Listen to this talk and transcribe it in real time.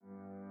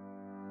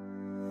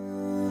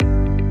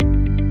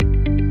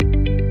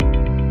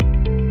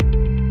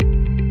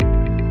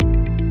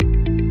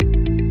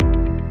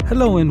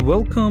Hello and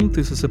welcome.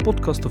 This is a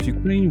podcast of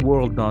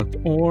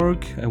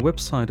UkraineWorld.org, a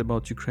website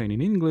about Ukraine in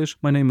English.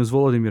 My name is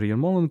Volodymyr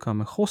Yermolenko.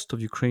 I'm a host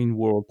of Ukraine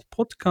World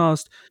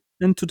podcast.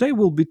 And today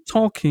we'll be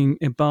talking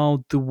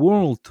about the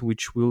world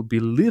which we'll be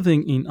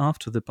living in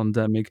after the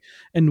pandemic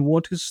and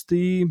what is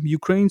the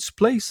Ukraine's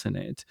place in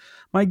it.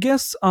 My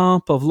guests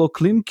are Pavlo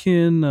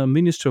Klimkin,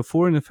 Minister of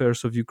Foreign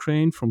Affairs of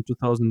Ukraine from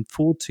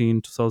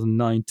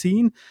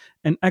 2014-2019,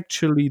 and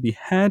actually the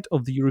head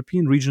of the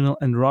European Regional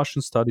and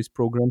Russian Studies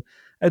program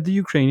at the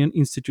Ukrainian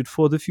Institute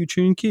for the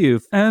Future in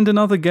Kiev. And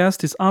another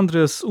guest is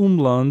Andreas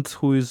Umland,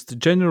 who is the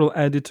general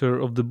editor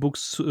of the book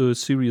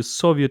series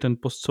Soviet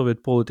and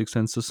Post-Soviet Politics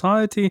and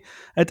Society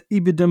at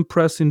Ibidem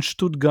Press in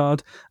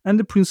Stuttgart and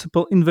the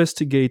principal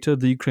investigator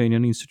at the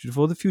Ukrainian Institute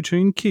for the Future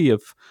in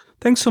Kiev.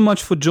 Thanks so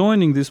much for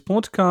joining this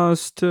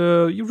podcast.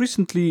 You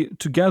recently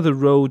together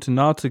wrote an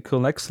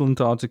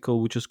excellent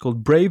article, which is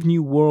called Brave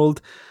New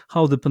World,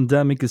 How the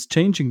Pandemic is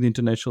Changing the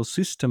International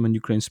System and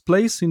Ukraine's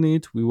Place in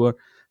It. We were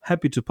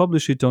happy to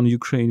publish it on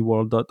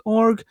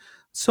ukraineworld.org.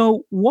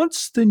 So,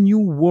 what's the new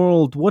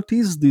world? What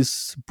is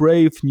this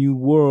brave new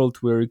world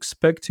we're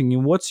expecting,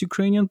 and what's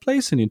Ukrainian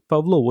place in it?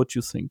 Pavlo, what do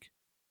you think?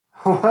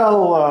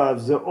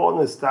 The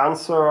honest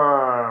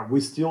answer,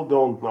 we still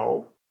don't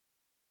know.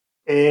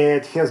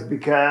 It has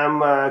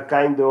become a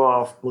kind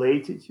of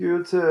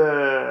platitude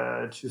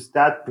to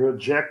start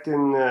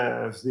projecting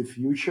the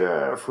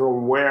future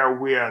from where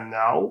we are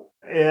now.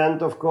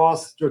 And of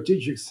course,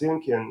 strategic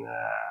thinking.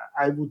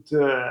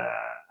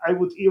 I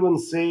would even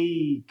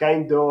say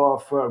kind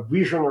of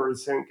visionary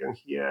thinking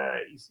here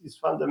is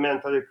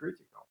fundamentally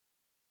critical.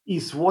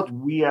 Is what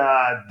we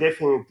are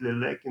definitely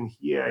lacking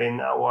here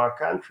in our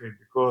country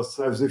because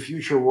the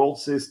future world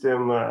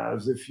system,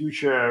 the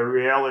future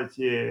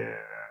reality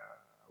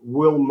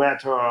will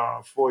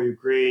matter for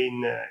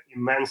Ukraine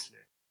immensely.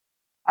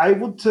 I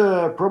would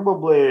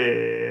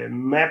probably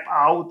map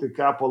out a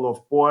couple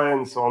of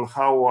points on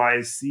how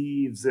I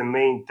see the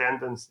main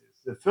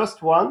tendencies. The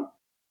first one,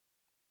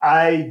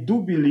 I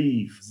do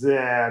believe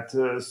that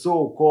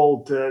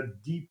so-called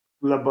deep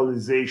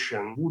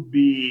globalization would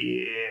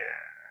be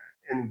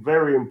a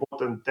very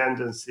important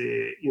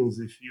tendency in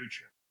the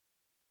future.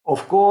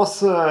 Of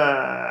course,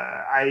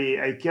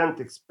 I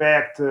can't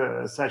expect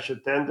such a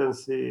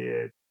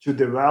tendency to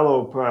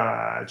develop,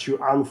 to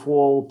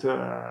unfold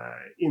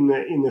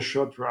in a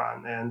short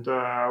run. And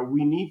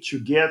we need to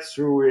get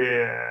through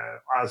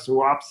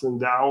ups and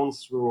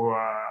downs, through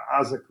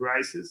other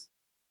crises.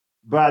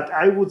 But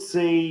I would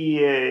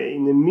say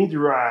in the mid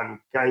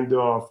run, kind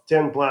of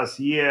 10 plus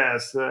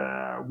years,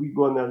 we're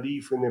going to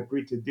live in a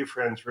pretty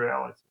different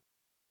reality.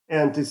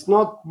 And it's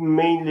not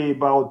mainly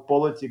about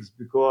politics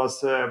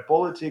because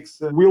politics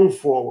will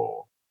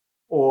follow,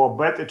 or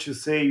better to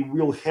say,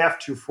 will have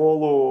to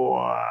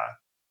follow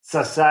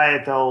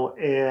societal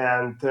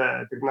and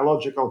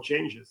technological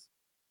changes.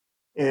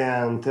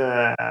 And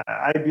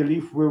I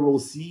believe we will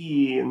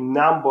see a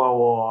number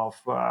of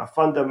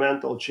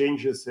fundamental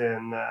changes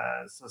in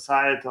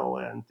societal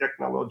and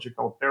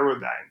technological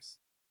paradigms.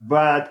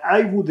 But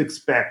I would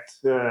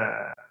expect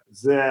that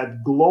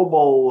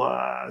global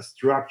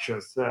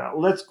structures,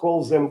 let's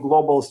call them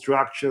global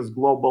structures,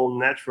 global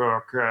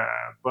network,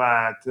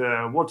 but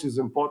what is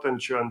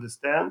important to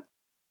understand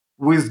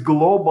with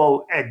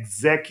global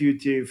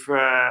executive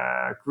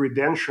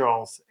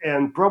credentials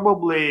and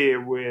probably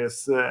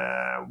with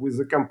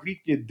a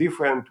completely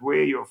different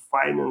way of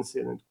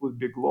financing. It could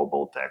be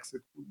global tax,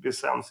 it could be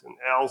something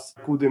else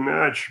could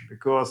emerge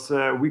because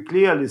we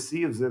clearly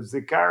see that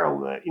the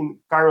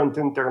current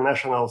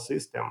international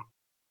system,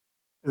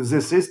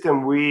 the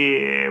system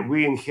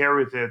we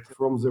inherited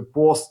from the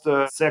post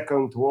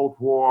Second World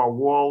War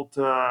world,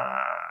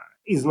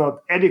 is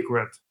not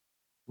adequate.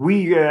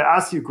 We,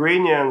 as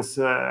Ukrainians,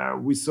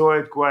 we saw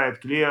it quite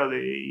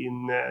clearly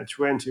in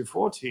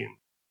 2014.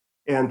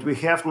 And we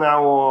have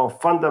now a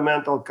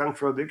fundamental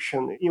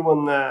contradiction,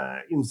 even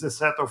in the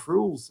set of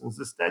rules in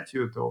the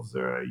statute of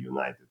the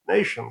United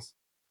Nations.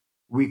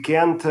 We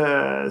can't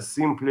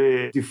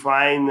simply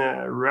define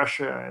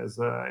Russia as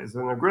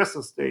an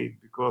aggressor state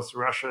because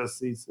Russia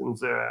sits in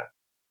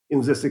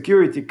the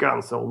Security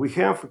Council. We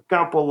have a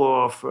couple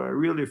of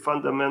really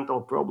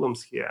fundamental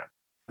problems here.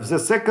 The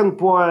second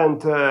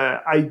point,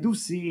 I do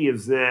see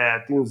is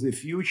that in the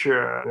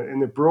future,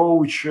 an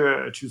approach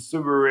to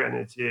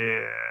sovereignty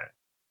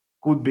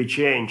could be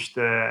changed.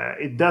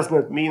 It does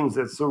not mean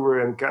that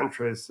sovereign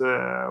countries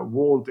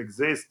won't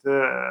exist.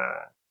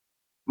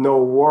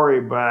 No worry,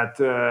 but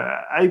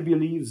I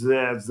believe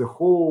that the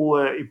whole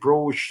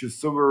approach to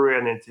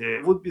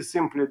sovereignty would be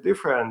simply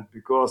different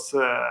because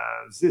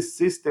this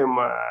system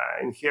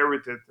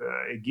inherited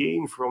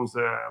again from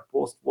the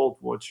post World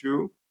War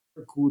II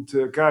could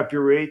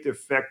cooperate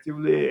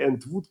effectively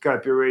and would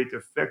cooperate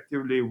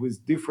effectively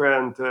with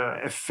different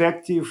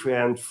effective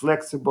and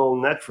flexible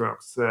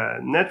networks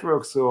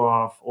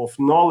of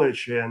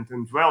knowledge and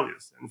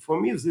values. And for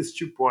me, these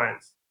 2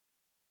 points,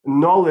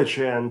 knowledge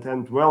and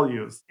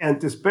values,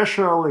 and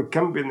especially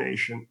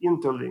combination,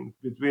 interlink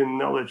between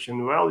knowledge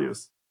and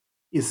values,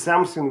 is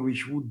something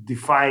which would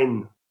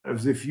define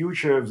of the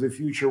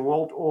future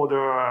world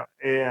order,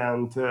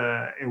 and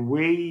a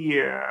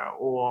way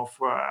of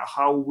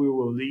how we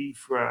will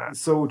live,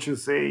 so to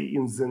say,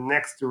 in the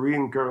next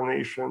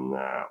reincarnation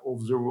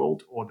of the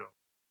world order.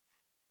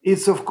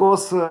 It's of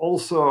course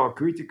also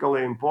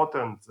critically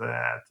important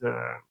that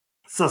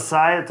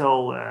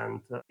societal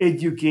and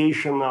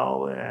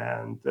educational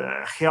and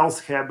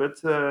health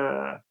habits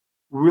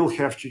will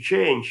have to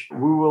change.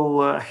 We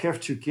will have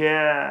to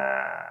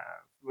care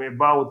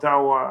about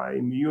our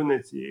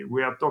immunity.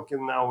 We are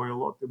talking now a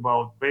lot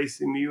about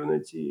base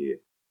immunity.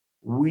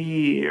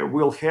 We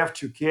will have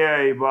to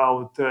care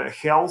about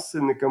health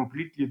in a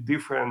completely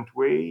different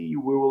way.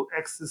 We will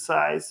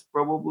exercise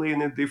probably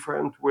in a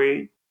different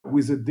way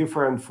with a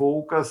different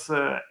focus.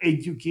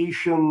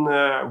 Education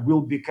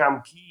will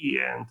become key,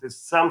 and it's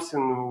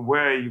something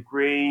where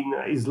Ukraine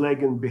is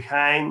lagging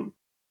behind.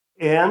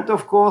 And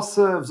of course,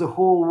 the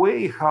whole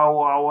way how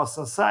our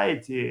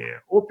society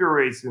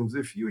operates in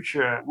the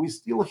future, we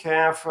still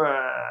have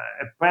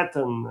a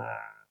pattern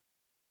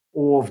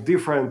of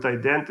different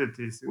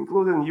identities,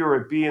 including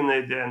European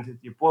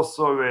identity, post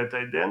Soviet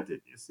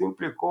identity,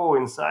 simply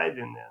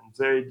coinciding. And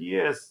the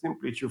idea is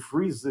simply to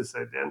freeze these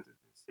identities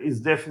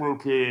is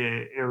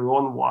definitely a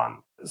wrong one.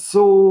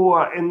 So,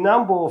 a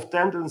number of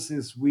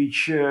tendencies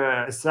which,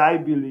 as I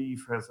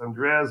believe, as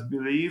Andreas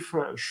believe,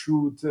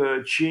 should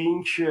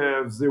change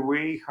the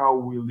way how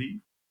we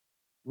live.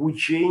 We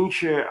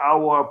change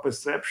our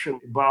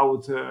perception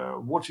about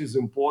what is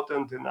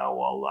important in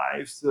our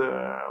lives,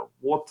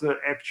 what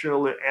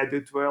actually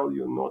added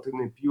value, not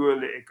in a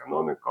purely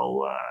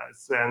economical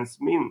sense,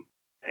 mean.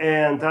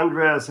 And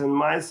Andreas and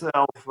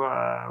myself,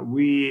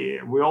 we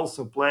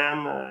also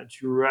plan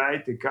to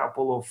write a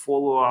couple of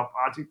follow-up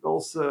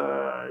articles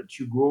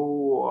to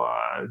go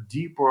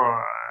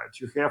deeper,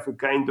 to have a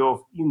kind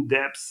of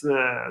in-depth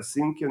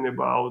thinking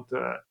about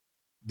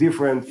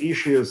different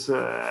issues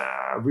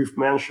we've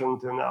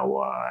mentioned in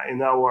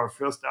our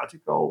first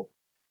article.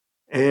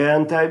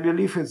 And I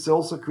believe it's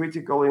also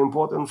critically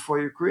important for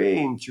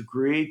Ukraine to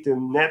create a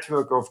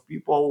network of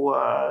people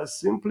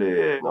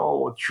simply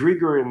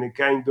triggering a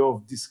kind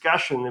of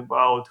discussion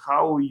about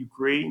how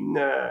Ukraine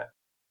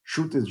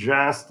should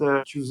adjust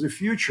to the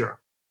future.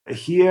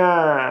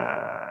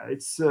 Here,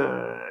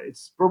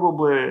 it's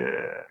probably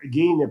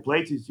again a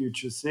platitude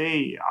to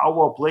say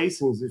our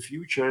place in the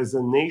future as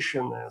a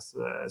nation,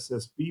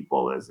 as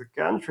people, as a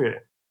country,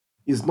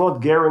 is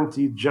not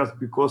guaranteed just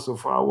because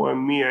of our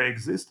mere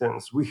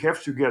existence. We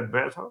have to get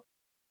better.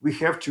 We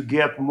have to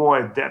get more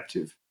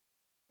adaptive,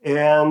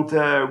 and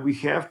we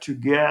have to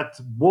get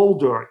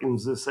bolder in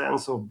the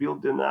sense of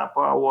building up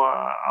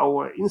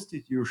our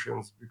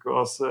institutions.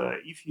 Because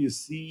if you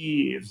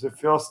see the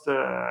first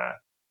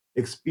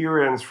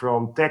experience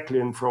from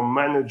tackling, from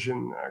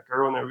managing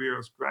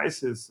coronavirus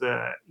crisis,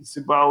 it's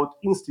about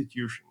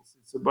institutions.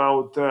 It's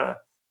about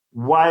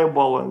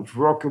viable and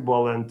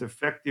workable and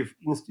effective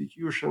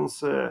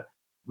institutions,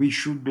 which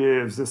should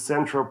be the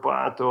central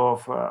part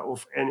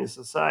of any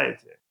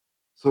society.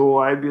 So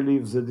I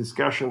believe the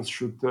discussions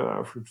should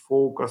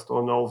focus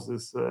on all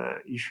these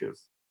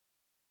issues.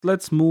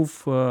 Let's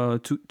move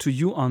to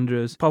you,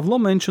 Andres. Pavlo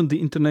mentioned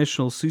the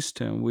international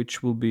system,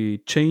 which will be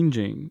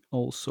changing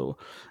also.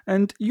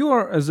 And you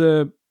are, as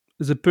a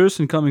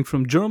person coming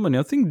from Germany,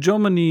 I think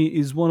Germany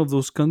is one of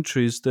those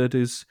countries that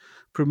is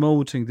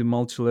promoting the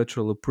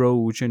multilateral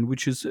approach and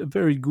which is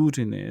very good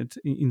in it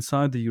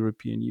inside the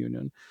European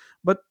Union.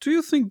 But do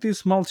you think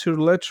this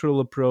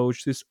multilateral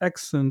approach, this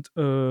accent,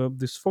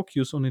 this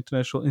focus on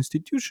international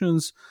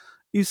institutions,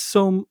 is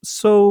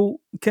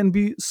so can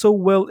be so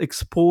well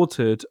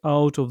exported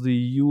out of the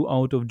EU,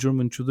 out of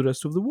Germany to the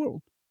rest of the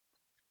world?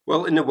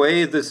 Well, in a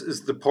way, this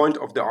is the point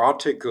of the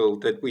article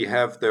that we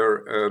have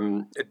there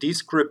a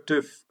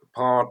descriptive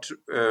part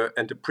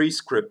and a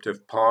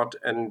prescriptive part.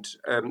 And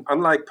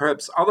unlike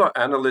perhaps other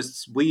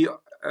analysts, we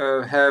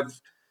have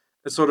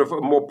a sort of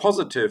a more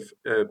positive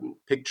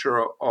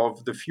picture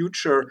of the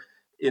future,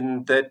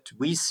 in that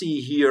we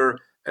see here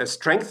a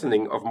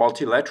strengthening of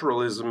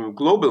multilateralism,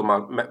 global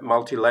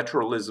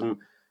multilateralism,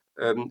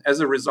 as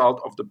a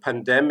result of the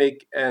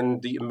pandemic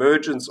and the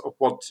emergence of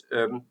what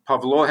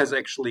Pavlo has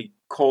actually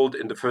called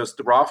in the first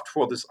draft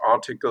for this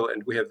article,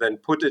 and we have then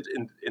put it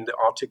in the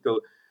article,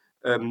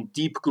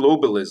 deep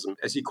globalism,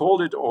 as he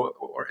called it,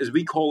 or as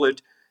we call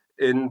it,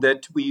 in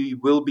that we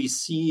will be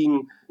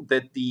seeing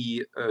that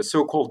the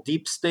so called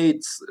deep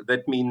states,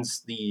 that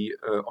means the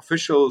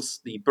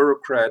officials, the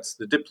bureaucrats,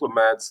 the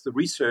diplomats, the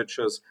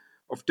researchers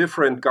of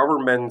different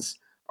governments,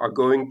 are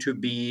going to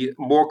be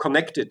more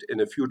connected in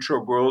a future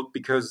world,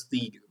 because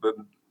the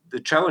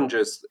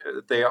challenges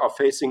they are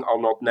facing are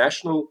not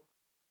national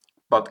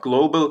but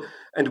global.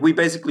 And we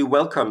basically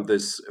welcome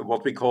this,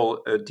 what we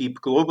call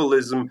deep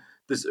globalism,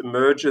 this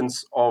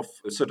emergence of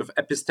sort of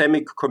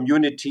epistemic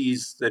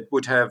communities that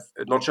would have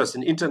not just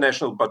an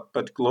international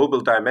but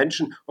global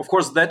dimension. Of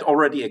course, that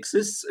already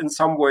exists in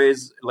some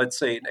ways. Let's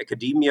say in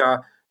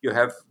academia, you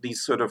have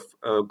these sort of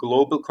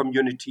global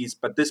communities,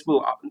 but this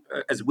will,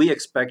 as we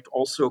expect,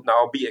 also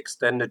now be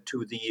extended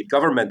to the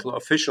governmental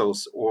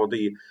officials or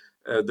the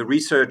the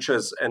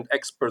researchers and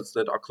experts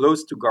that are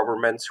close to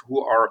governments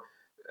who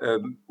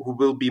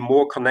will be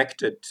more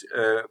connected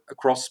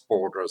across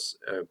borders.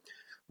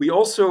 We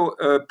also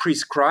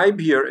prescribe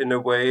here in a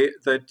way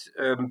that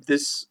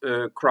this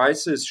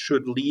crisis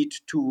should lead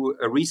to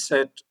a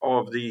reset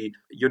of the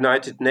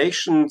United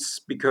Nations,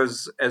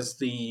 because as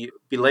the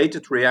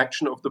belated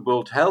reaction of the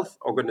World Health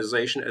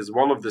Organization as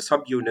one of the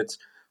subunits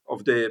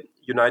of the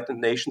United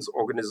Nations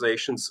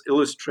organizations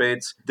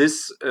illustrates,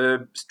 this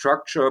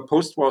structure,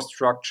 post-war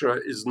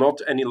structure, is not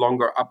any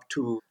longer up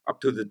to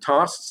the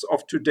tasks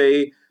of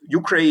today.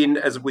 Ukraine,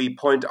 as we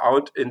point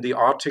out in the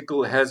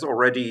article, has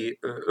already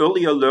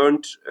earlier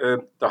learned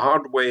the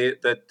hard way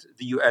that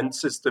the UN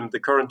system, the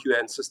current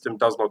UN system,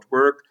 does not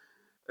work.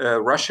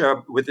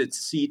 Russia, with its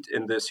seat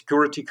in the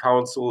Security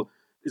Council,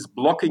 is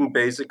blocking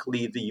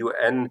basically the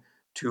UN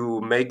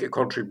to make a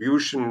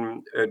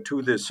contribution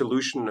to the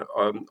solution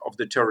of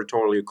the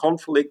territorial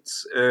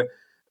conflicts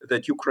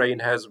that Ukraine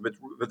has with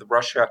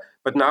Russia.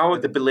 But now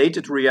the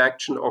belated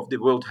reaction of the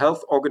World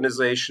Health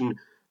Organization,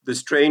 the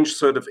strange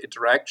sort of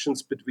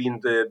interactions between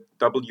the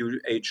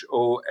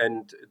WHO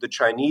and the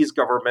Chinese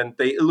government,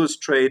 they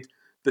illustrate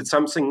that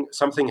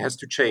something has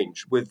to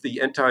change with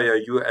the entire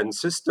UN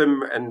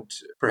system, and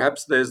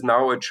perhaps there's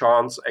now a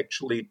chance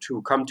actually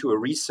to come to a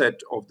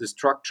reset of the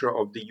structure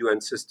of the UN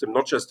system,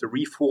 not just a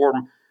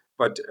reform,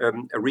 but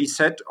a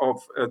reset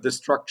of the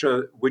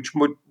structure, which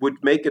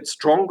would make it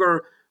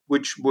stronger,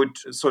 which would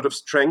sort of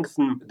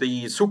strengthen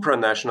the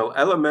supranational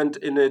element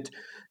in it.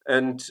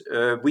 And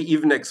we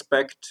even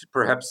expect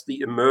perhaps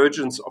the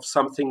emergence of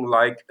something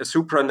like a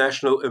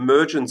supranational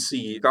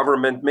emergency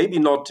government, maybe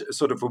not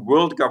sort of a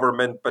world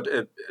government, but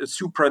a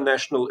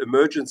supranational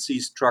emergency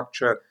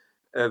structure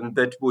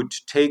that would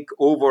take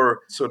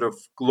over sort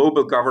of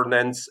global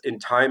governance in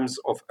times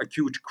of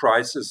acute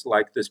crisis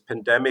like this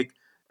pandemic,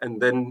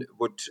 and then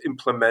would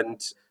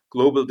implement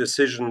global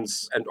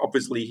decisions. And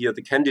obviously, here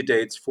the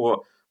candidates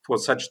for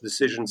such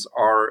decisions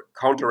are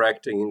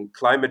counteracting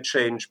climate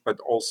change, but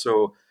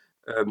also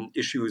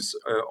issues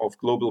of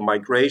global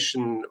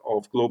migration,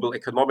 of global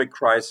economic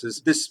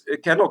crisis. This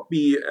cannot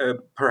be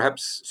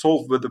perhaps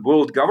solved with the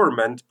world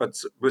government,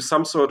 but with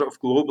some sort of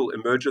global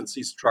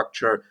emergency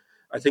structure.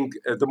 I think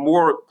the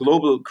more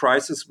global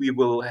crisis we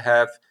will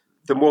have,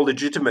 the more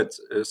legitimate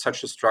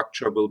such a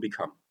structure will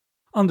become.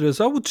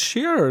 Andreas, I would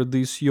share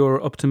this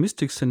your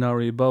optimistic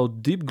scenario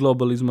about deep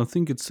globalism. I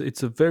think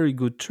it's a very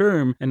good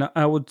term, and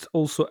I would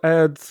also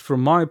add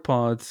from my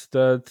part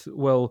that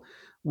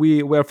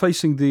we are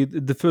facing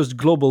the first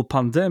global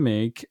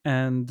pandemic,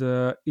 and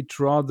it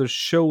rather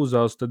shows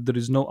us that there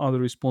is no other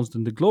response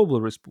than the global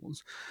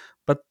response.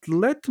 But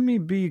let me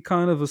be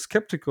kind of a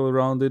skeptical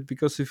around it,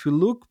 because if you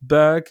look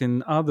back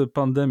in other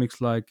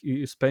pandemics like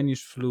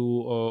Spanish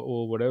flu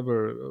or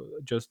whatever,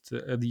 just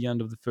at the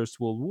end of the First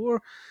World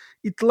War,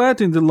 it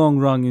led in the long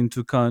run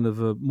into kind of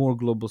a more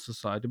global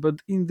society. But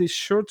in the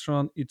short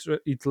run,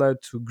 it led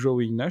to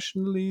growing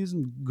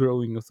nationalism,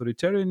 growing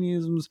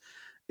authoritarianisms.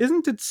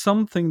 Isn't it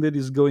something that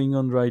is going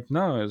on right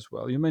now as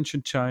well? You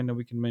mentioned China.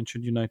 We can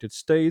mention United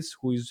States,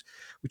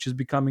 which is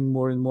becoming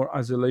more and more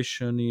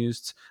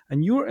isolationist.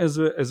 And you're as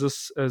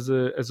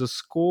a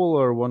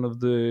scholar, one of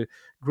the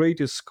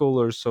greatest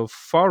scholars of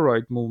far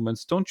right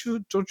movements. Don't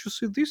you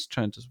see this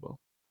trend as well?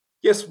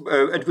 Yes,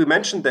 and we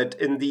mentioned that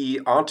in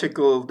the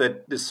article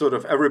that this sort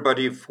of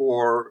everybody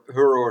for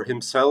her or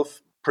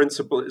himself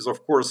principle is,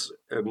 of course,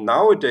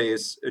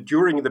 nowadays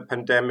during the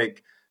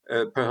pandemic,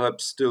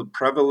 perhaps still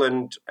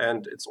prevalent,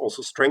 and it's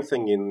also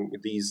strengthening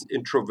these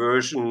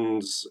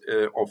introversions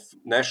of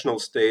national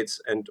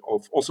states and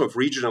of also of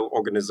regional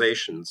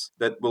organizations.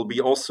 That will be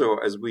also,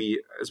 as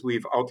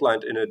we've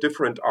outlined in a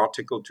different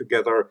article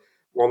together,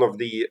 one of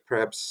the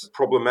perhaps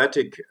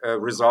problematic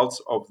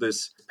results of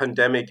this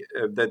pandemic,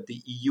 that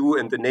the EU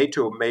and the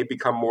NATO may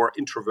become more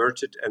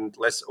introverted and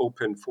less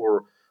open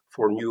for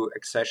new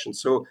accession.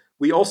 So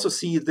we also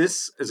see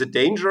this as a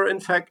danger, in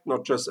fact,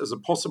 not just as a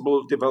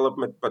possible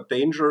development, but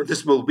danger.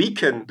 This will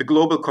weaken the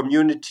global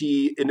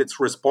community in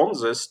its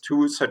responses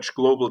to such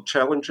global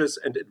challenges,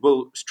 and it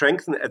will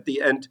strengthen at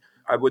the end,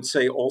 I would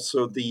say,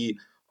 also the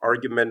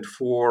argument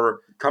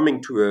for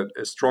coming to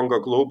a stronger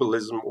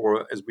globalism,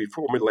 or as we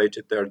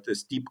formulated there,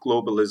 this deep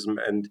globalism,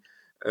 and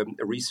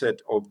a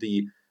reset of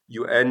the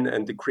UN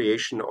and the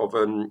creation of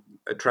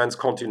a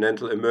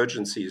transcontinental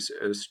emergencies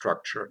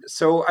structure.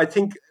 So I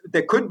think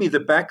there could be the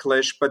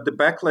backlash, but the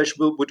backlash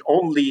would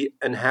only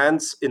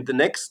enhance in the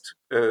next,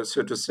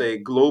 so to say,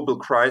 global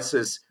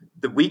crisis,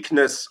 the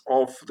weakness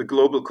of the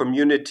global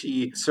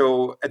community.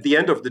 So at the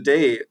end of the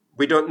day,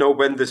 we don't know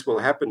when this will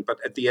happen, but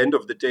at the end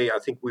of the day, I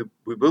think we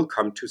will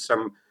come to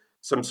some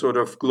sort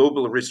of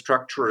global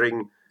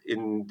restructuring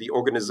in the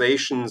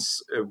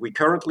organizations we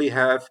currently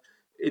have,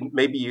 in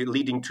maybe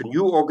leading to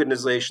new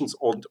organizations,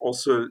 and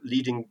also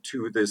leading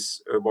to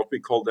this what we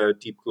call the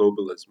deep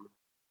globalism.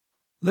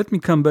 Let me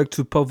come back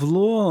to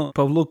Pavlo.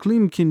 Pavlo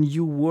Klimkin,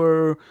 you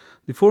were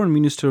the foreign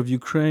minister of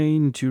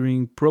Ukraine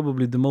during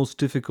probably the most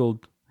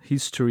difficult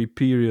history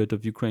period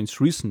of Ukraine's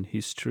recent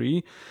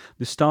history,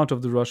 the start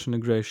of the Russian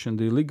aggression,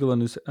 the illegal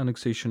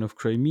annexation of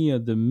Crimea,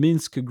 the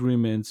Minsk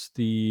agreements,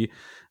 the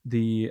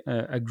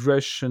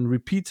aggression,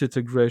 repeated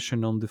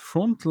aggression on the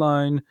front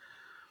line,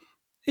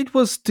 it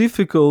was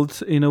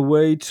difficult in a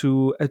way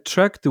to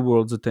attract the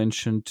world's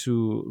attention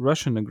to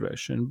Russian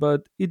aggression,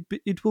 but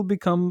it will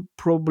become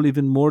probably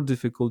even more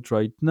difficult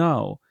right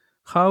now.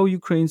 How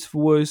Ukraine's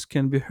voice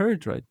can be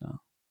heard right now?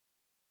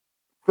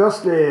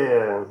 Firstly,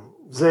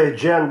 the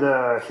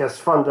agenda has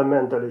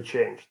fundamentally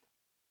changed,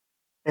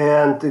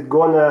 and it's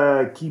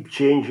gonna keep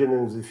changing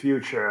in the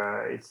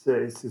future.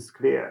 It's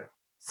clear.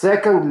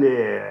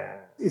 Secondly,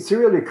 it's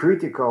really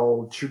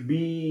critical to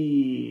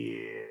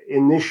be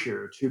an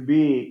issue, to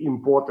be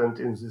important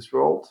in this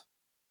world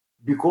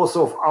because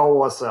of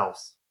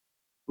ourselves,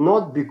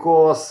 not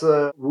because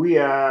we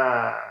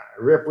are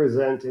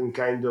representing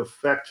kind of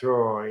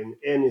factor in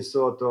any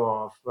sort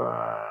of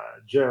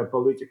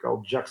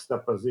geopolitical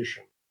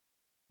juxtaposition,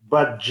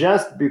 but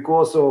just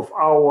because of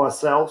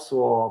ourselves,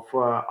 of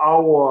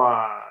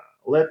our,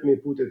 let me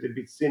put it a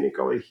bit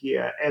cynically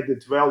here,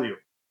 added value,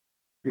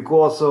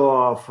 because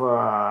of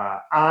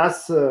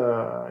us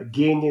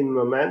gaining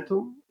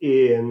momentum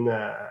in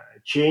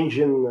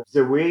changing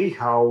the way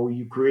how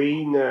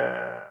Ukraine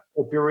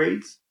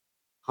operates,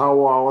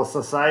 how our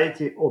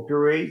society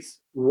operates,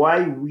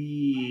 why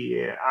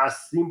we are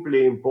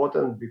simply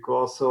important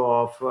because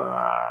of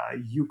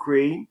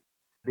Ukraine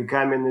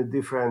becoming a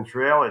different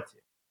reality.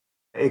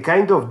 A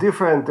kind of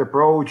different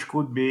approach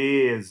could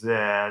be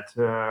that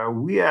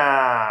we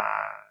are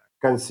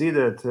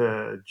considered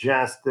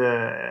just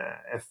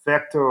a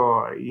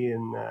factor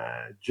in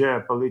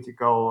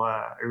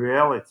geopolitical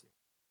reality.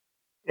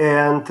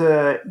 And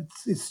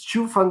it's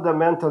two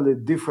fundamentally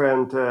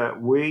different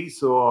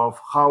ways of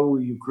how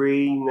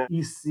Ukraine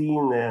is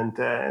seen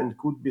and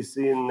could be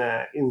seen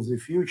in the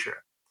future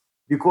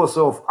because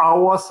of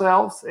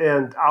ourselves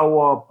and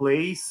our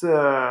place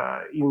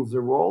in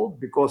the world,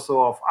 because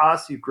of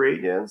us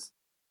Ukrainians,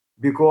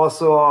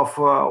 because of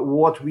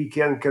what we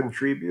can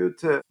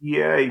contribute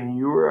here in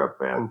Europe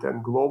and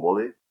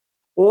globally,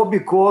 or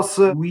because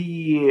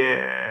we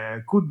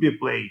could be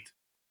played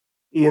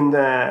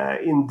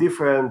in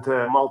different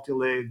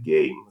multi-layered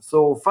game.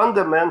 So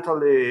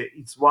fundamentally,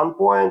 it's one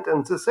point,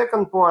 and the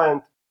second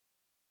point,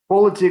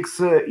 politics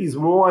is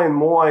more and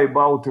more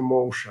about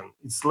emotion.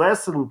 It's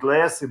less and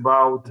less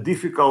about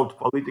difficult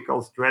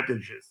political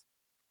strategies.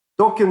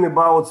 Talking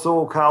about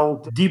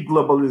so-called deep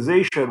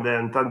globalization,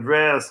 and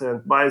Andreas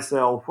and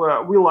myself,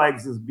 we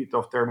like this bit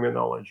of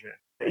terminology.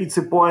 It's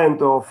a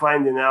point of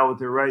finding out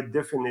the right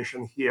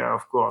definition here,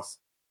 of course.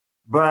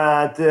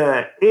 But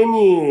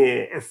any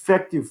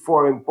effective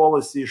foreign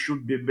policy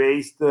should be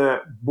based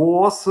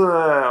both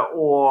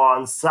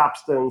on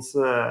substance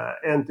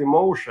and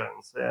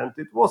emotions. And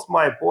it was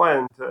my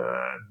point,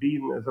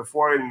 being the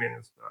foreign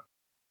minister,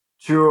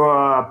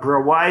 to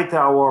provide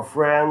our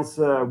friends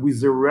with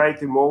the right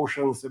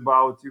emotions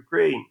about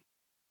Ukraine.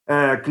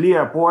 A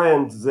clear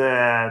point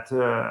that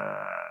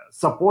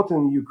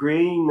supporting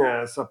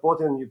Ukrainians,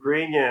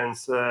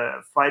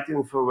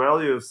 fighting for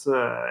values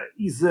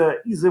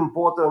is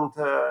important,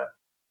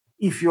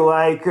 if you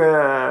like,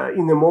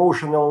 in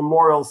emotional,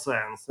 moral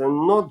sense,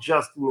 and not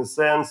just in the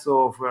sense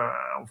of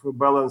a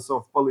balance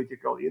of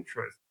political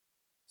interest.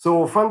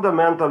 So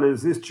fundamentally,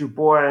 these 2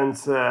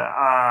 points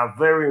are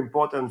very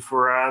important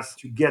for us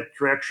to get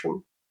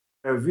traction.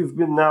 We've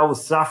been now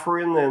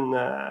suffering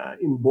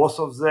in both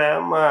of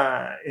them,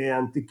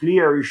 and the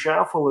clear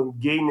reshuffle and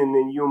gaining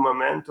a new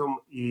momentum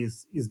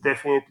is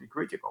definitely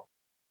critical.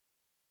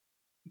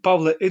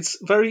 Pavle, it's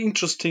very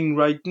interesting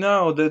right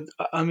now that,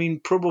 I mean,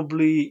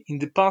 probably in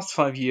the past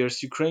 5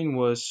 years, Ukraine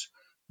was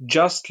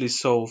justly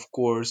so, of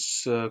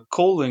course,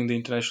 calling the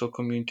international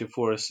community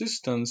for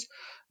assistance.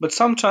 But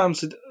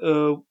sometimes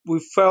we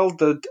felt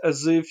that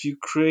as if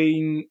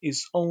Ukraine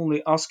is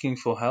only asking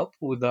for help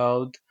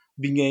without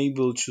being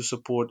able to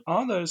support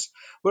others.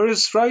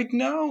 Whereas right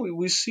now,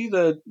 we see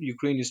that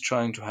Ukraine is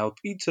trying to help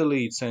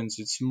Italy, it sends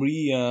its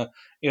Mria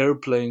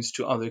airplanes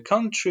to other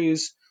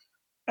countries,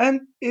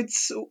 and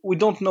it's, we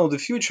don't know the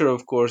future,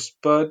 of course,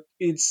 but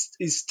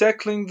it's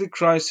tackling the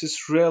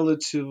crisis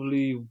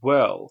relatively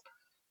well.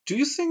 Do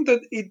you think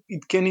that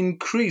it can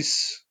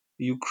increase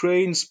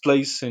Ukraine's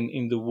place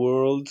in the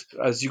world?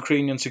 As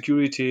Ukrainian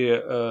security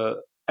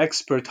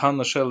expert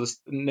Hanna Shelest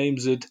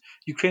names it,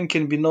 Ukraine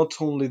can be not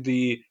only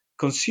the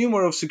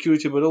consumer of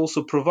security but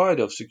also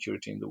provider of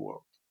security in the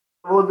world.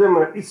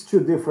 Volodymyr, it's two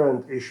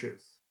different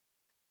issues.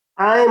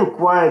 I'm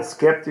quite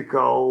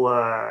skeptical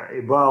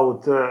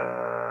about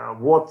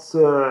what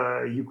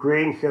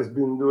Ukraine has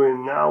been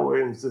doing now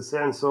in the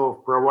sense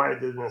of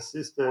providing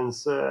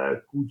assistance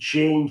could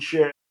change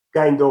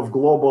kind of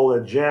global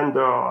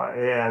agenda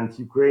and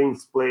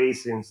Ukraine's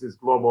place in this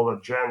global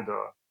agenda.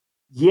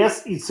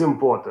 Yes, it's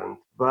important,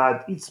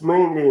 but it's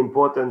mainly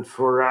important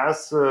for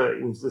us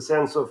in the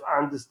sense of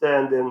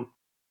understanding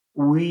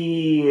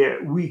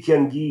we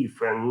can give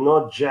and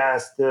not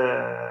just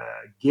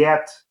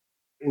get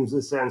in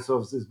the sense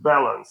of this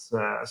balance.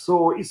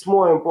 So it's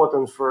more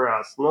important for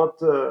us,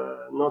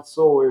 not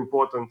so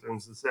important in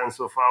the sense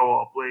of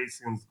our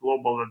place in the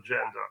global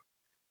agenda.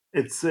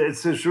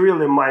 It's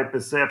really my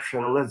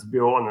perception. Let's be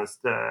honest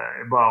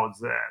about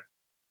that.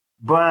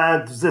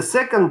 But the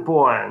second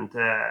point,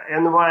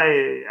 and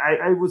why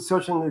I would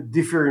certainly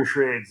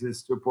differentiate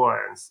these 2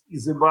 points,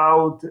 is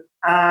about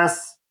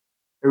us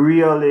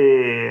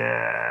really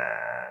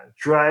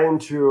trying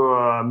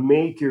to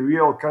make a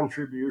real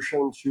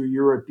contribution to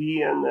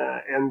European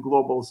and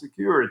global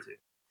security.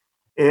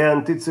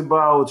 And it's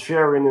about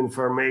sharing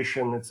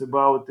information, it's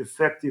about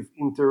effective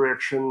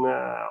interaction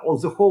on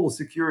the whole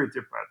security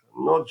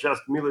pattern, not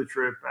just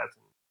military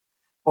pattern.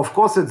 Of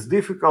course, it's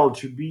difficult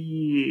to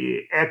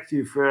be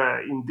active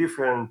in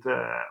different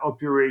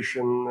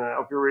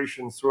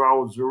operations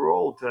throughout the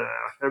world,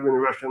 having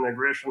Russian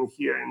aggression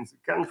here in the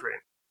country.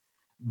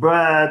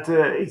 But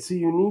it's a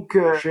unique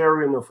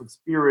sharing of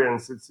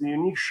experience. It's a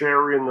unique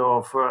sharing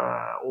of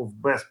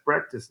best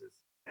practices.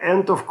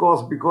 And of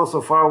course, because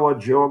of our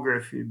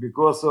geography,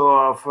 because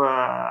of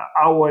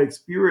our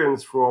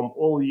experience from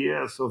all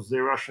years of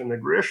the Russian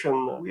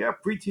aggression, we are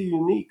pretty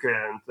unique.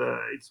 And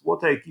it's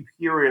what I keep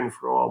hearing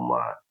from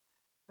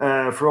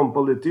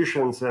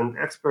politicians and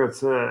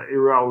experts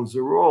around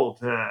the world.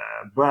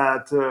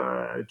 But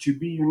to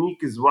be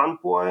unique is one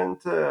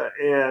point,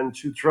 and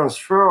to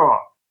transfer,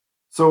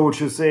 so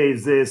to say,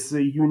 this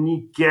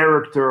unique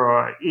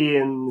character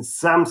in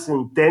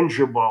something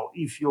tangible,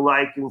 if you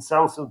like, in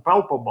something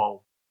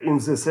palpable, in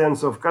the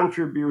sense of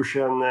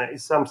contribution,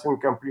 is something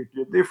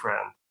completely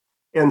different.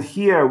 And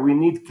here we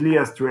need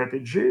clear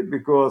strategy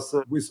because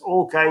with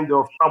all kind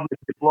of public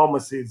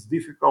diplomacy, it's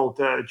difficult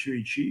to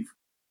achieve.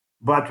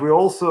 But we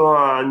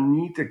also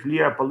need a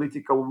clear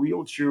political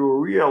will to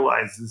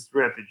realize the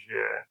strategy.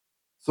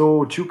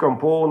 So two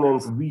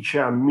components which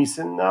are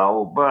missing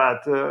now,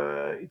 but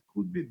it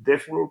could be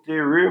definitely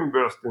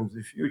reimbursed in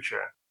the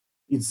future.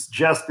 It's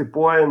just a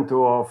point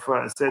of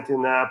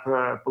setting up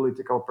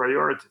political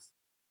priorities.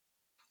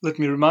 Let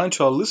me remind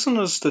to our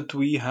listeners that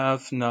we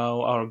have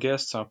now our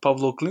guests are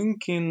Pavlo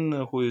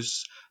Klinkin, who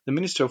is the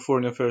Minister of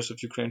Foreign Affairs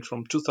of Ukraine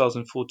from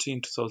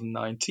 2014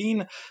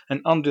 2019,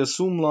 and Andreas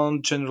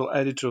Umland, General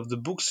Editor of the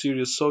book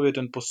series Soviet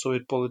and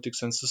Post-Soviet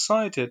Politics and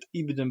Society at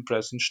Ibidem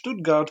Press in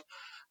Stuttgart.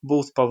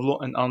 Both Pavlo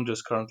and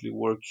Andreas currently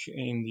work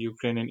in the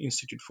Ukrainian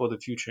Institute for the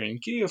Future in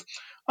Kiev.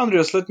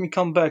 Andreas, let me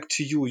come back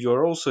to you. You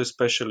are also a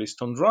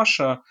specialist on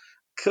Russia.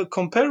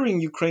 Comparing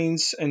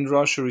Ukraine's and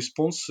Russia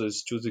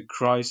responses to the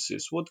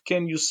crisis, what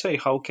can you say?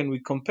 How can we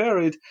compare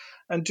it?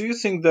 And do you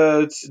think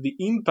that the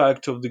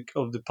impact of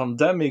the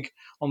pandemic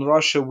on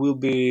Russia will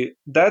be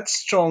that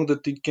strong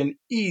that it can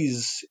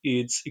ease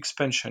its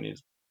expansionism?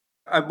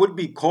 I would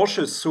be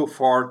cautious so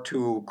far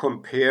to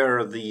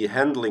compare the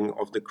handling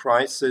of the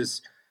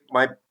crisis.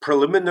 My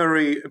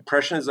preliminary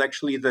impression is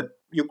actually that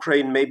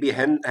Ukraine may be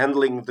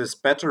handling this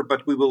better,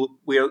 but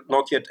we are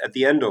not yet at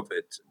the end of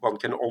it. One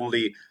can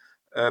only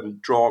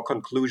draw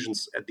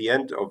conclusions at the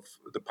end of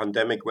the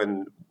pandemic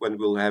when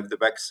we'll have the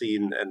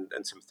vaccine and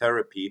some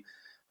therapy.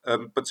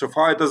 But so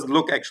far, it doesn't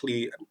look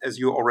actually, as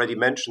you already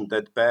mentioned,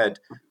 that bad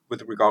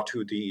with regard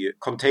to the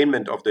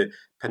containment of the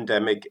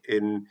pandemic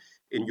in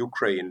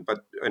Ukraine.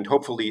 And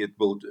hopefully it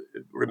will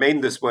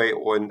remain this way,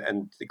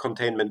 and the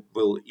containment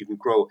will even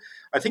grow.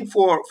 I think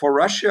for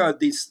Russia,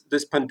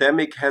 this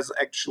pandemic has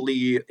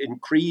actually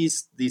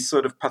increased these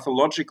sort of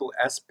pathological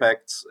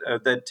aspects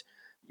that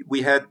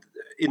we had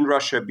in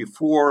Russia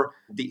before: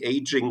 the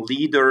aging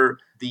leader,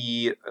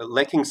 the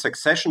lacking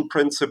succession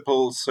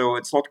principles. So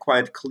it's not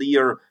quite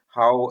clear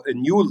how a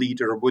new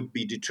leader would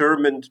be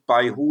determined,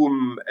 by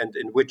whom and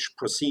in which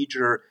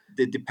procedure,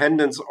 the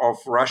dependence of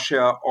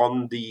Russia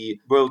on the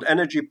world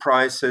energy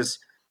prices,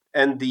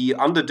 and the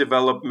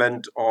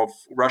underdevelopment of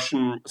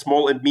Russian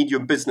small and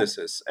medium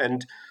businesses.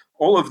 And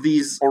all of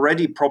these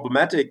already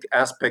problematic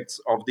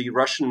aspects of the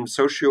Russian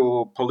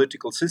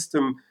socio-political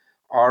system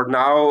are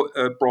now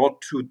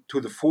brought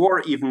to the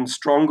fore even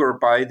stronger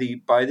by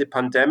the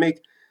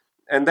pandemic.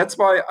 And that's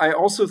why I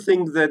also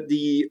think that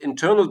the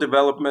internal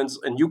developments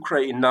in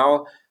Ukraine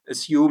now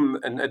assume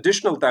an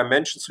additional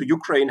dimension. So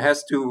Ukraine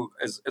has to,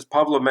 as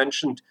Pavlo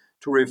mentioned,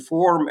 to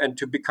reform and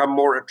to become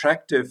more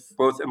attractive,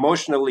 both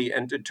emotionally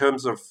and in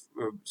terms of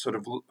sort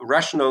of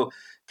rational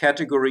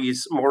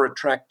categories, more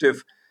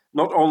attractive,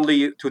 not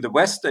only to the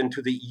West and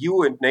to the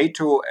EU and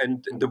NATO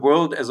and the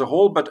world as a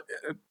whole, but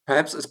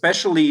perhaps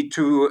especially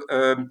to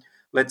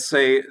let's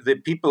say, the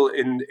people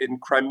in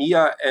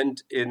Crimea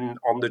and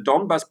on the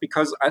Donbas,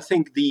 because I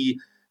think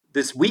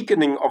this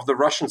weakening of the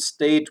Russian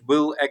state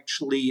will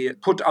actually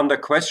put under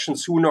question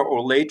sooner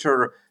or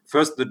later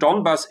first the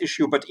Donbas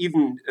issue, but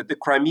even the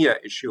Crimea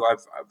issue.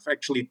 I've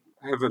actually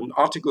have an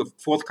article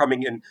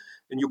forthcoming in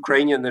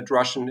Ukrainian and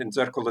Russian in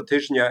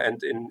Zerkolotyzhnya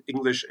and in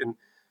English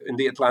in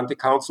the Atlantic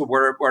Council,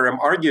 where I'm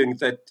arguing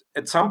that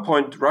at some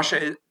point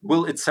Russia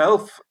will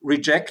itself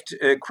reject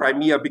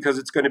Crimea because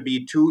it's going to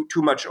be too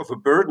much of a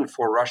burden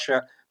for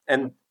Russia.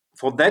 And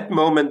for that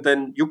moment,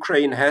 then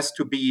Ukraine has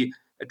to be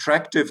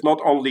attractive not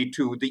only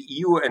to the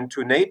EU and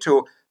to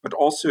NATO, but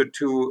also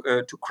to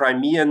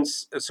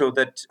Crimeans, so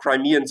that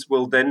Crimeans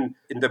will then,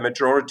 in the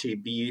majority,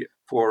 be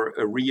for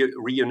a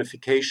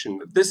reunification.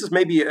 This is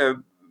maybe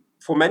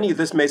for many,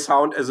 this may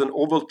sound as an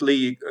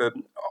overtly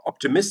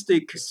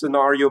optimistic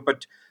scenario,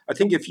 but I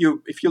think if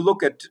you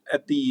look at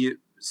the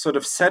sort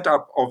of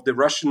setup of the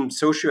Russian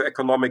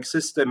socio-economic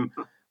system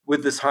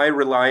with this high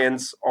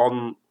reliance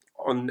on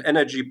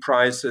energy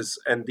prices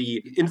and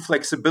the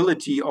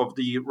inflexibility of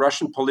the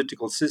Russian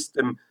political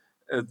system,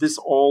 this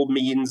all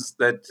means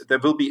that there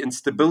will be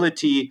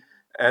instability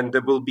and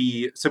there will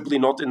be simply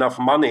not enough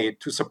money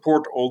to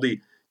support all the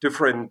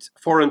different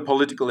foreign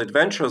political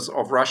adventures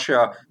of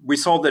Russia. We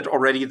saw that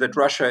already, that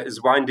Russia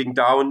is winding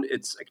down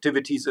its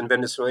activities in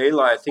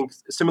Venezuela. I think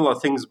similar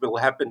things will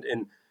happen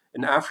in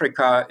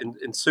Africa,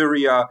 in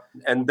Syria,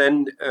 and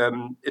then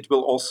it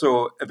will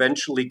also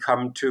eventually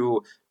come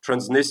to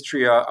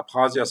Transnistria,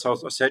 Abkhazia,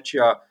 South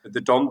Ossetia,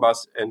 the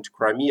Donbas, and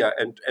Crimea.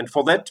 And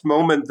for that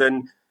moment,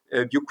 then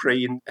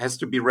Ukraine has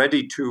to be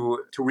ready to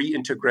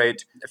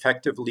reintegrate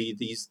effectively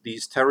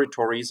these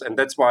territories. And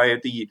that's why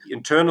the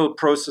internal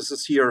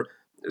processes here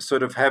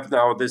sort of have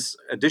now this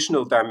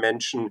additional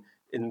dimension,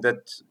 in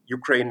that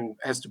Ukraine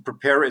has to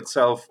prepare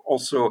itself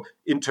also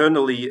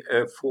internally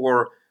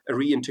for a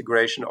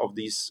reintegration of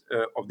these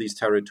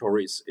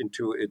territories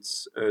into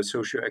its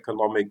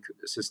socio-economic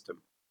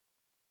system.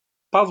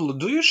 Pavlo,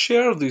 do you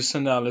share this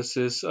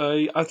analysis?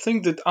 I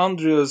think that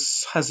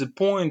Andreas has a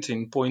point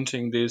in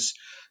pointing this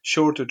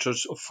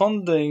shortages of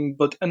funding,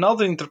 but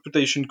another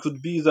interpretation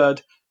could be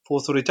that for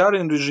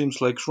authoritarian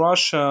regimes like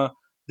Russia,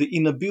 the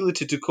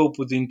inability to cope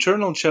with the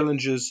internal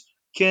challenges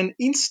can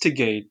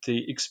instigate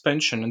the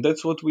expansion, and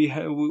that's what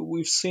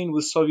we've seen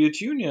with Soviet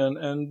Union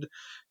and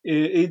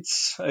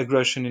its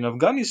aggression in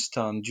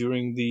Afghanistan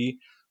during the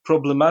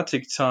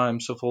problematic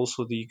times of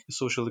also the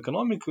social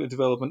economic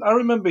development. I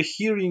remember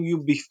hearing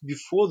you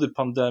before the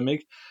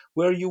pandemic,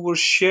 where you were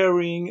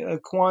sharing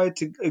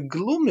quite a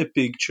gloomy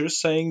picture,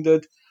 saying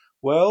that,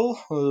 well,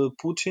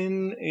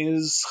 Putin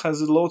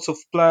has lots of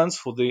plans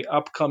for the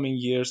upcoming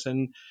years,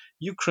 and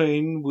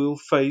Ukraine will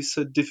face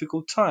a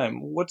difficult time.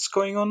 What's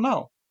going on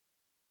now?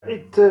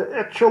 It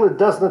actually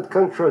does not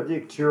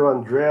contradict your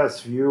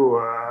Andreas'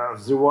 view,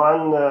 the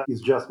one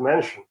is just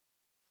mentioned.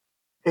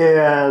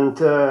 And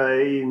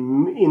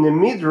in the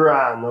mid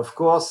run, of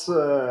course,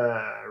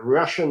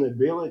 Russian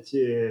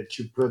ability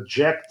to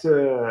project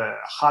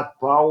hard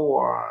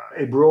power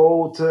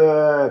abroad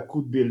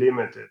could be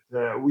limited.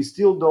 We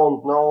still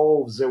don't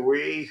know the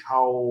way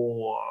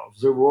how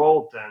the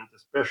world and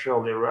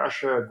especially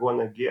Russia are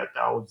gonna get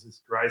out of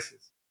this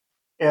crisis.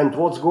 And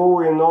what's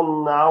going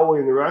on now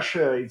in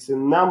Russia, it's a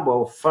number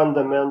of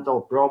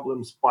fundamental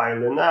problems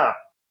piling up.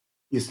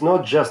 It's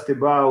not just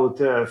about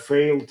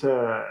failed,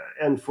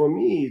 and for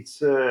me,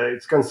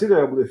 it's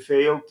considerably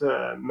failed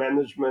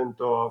management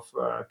of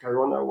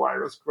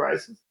coronavirus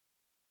crisis.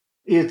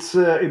 It's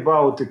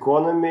about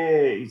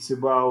economy, it's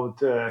about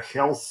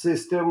health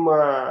system,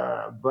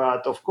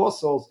 but of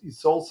course,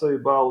 it's also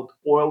about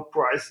oil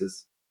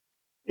prices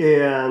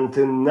and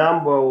a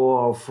number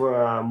of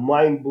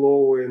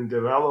mind-blowing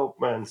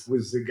developments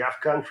with the Gulf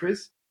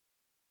countries.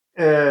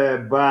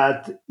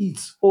 But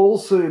it's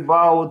also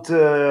about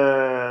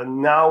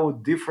now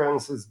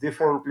differences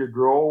differently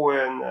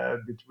growing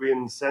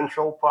between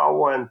central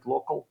power and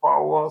local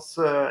powers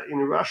in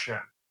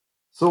Russia.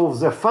 So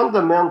the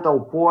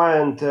fundamental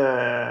point,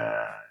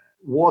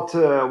 what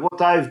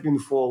I've been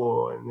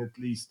following, at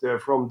least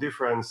from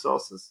different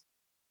sources,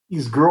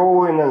 is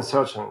growing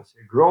uncertainty.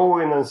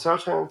 Growing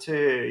uncertainty.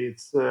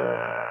 It's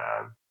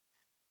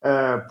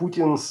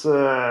Putin's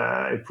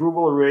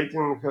approval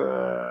rating,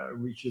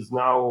 which is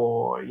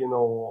now,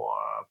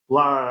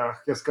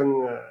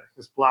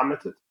 has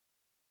plummeted.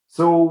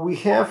 So we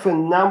have a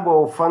number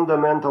of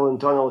fundamental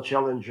internal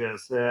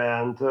challenges,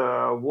 and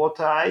what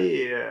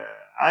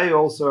I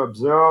also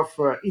observe,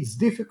 it's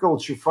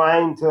difficult to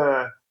find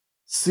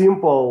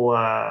simple,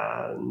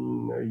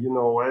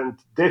 and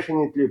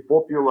definitely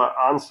popular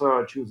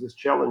answer to these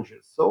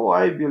challenges. So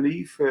I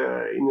believe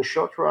in the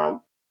short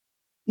run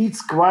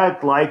it's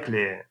quite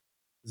likely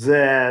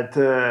that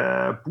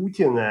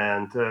Putin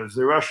and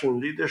the Russian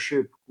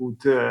leadership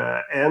could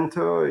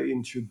enter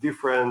into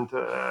different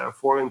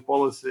foreign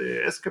policy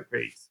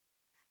escapades.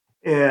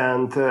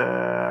 And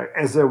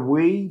as a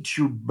way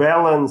to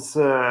balance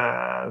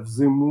the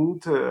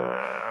mood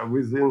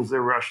within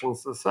the Russian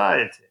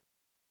society.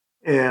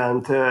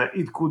 And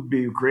it could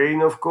be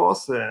Ukraine, of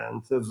course,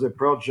 and the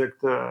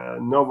project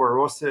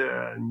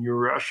Novorossiya, New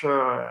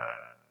Russia,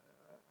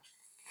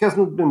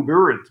 hasn't been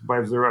buried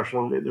by the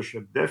Russian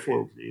leadership.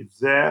 Definitely, it's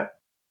there.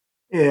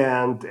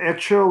 And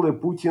actually,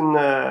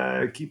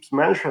 Putin keeps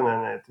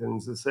mentioning it in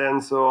the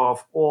sense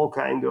of all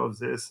kind of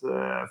this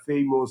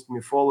famous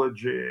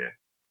mythology,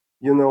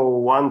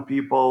 one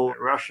people,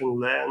 Russian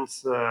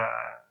lands,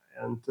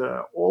 and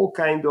all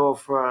kind of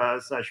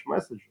such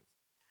messages.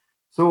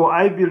 So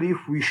I believe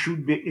we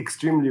should be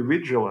extremely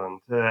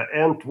vigilant.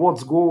 And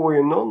what's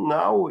going on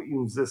now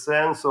in the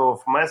sense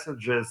of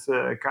messages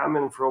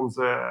coming from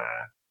the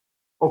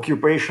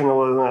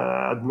occupational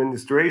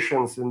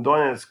administrations in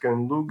Donetsk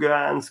and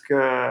Lugansk.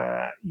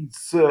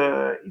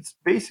 It's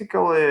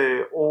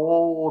basically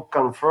all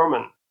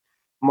confirming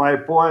my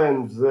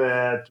point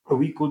that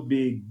we could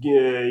be,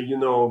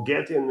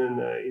 getting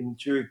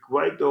into a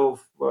quite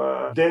of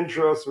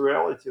dangerous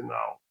reality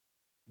now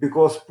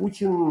because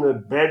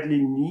Putin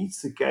badly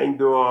needs a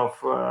kind of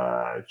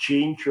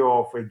change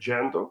of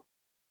agenda.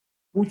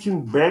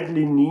 Putin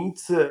badly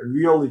needs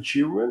real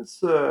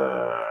achievements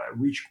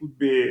which could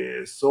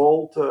be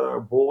sold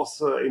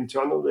both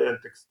internally and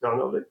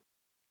externally.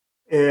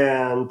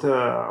 And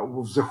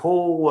with the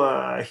whole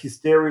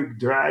hysteric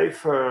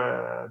drive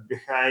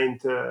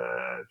behind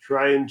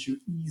trying to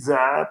ease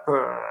up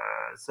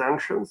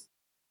sanctions,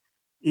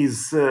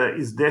 is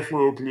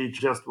definitely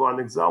just one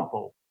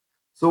example.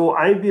 So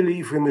I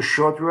believe in the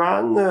short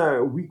run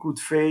we could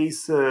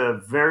face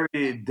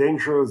very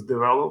dangerous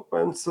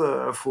developments.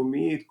 For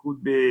me, it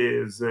could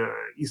be the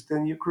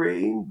eastern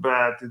Ukraine,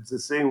 but it's the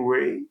same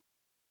way.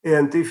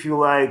 And if you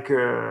like,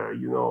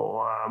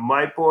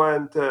 my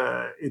point,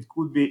 it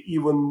could be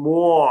even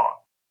more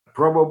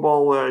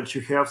probable to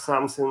have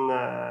something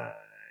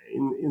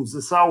in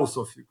the south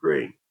of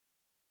Ukraine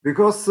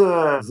because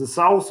the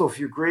south of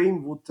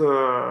Ukraine would,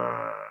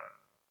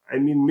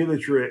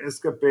 military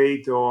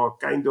escapade or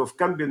kind of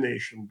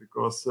combination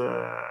because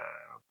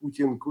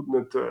Putin could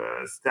not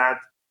start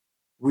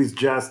with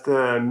just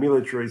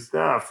military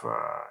stuff.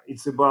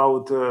 It's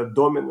about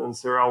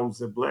dominance around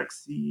the Black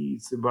Sea.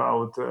 It's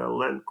about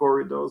land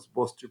corridors,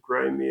 both to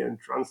Crimea and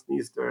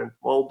Transnistria and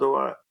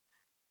Moldova.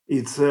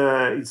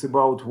 It's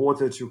about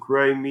water to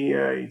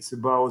Crimea. It's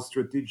about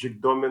strategic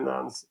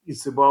dominance.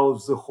 It's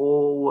about the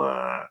whole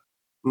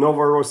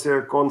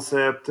Novorossiya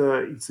concept.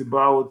 It's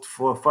about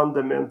for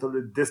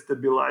fundamentally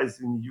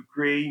destabilizing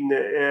Ukraine.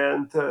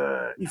 And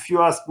if you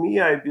ask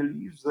me, I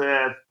believe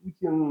that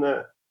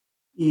Putin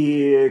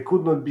he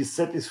could not be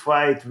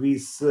satisfied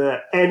with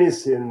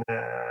anything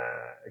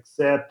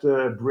except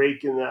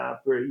breaking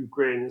up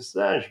Ukraine as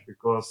such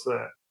because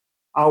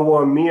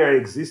our mere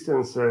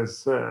existence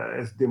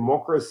as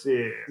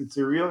democracy, it's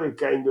a really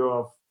kind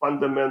of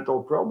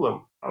fundamental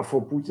problem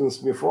for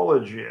Putin's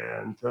mythology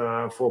and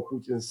for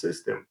Putin's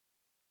system.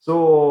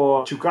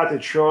 So to cut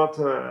it short,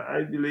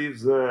 I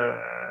believe the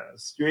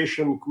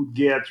situation could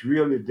get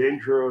really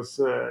dangerous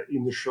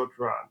in the short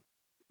run.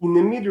 In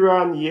the mid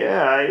run,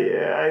 yeah,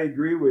 I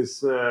agree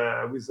with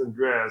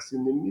Andreas.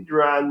 In the mid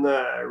run,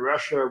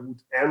 Russia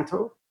would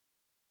enter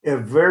a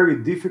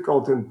very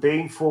difficult and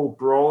painful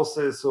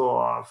process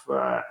of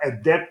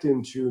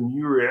adapting to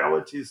new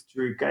realities,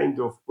 to a kind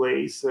of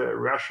place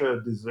Russia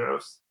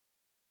deserves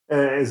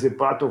as a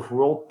part of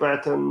world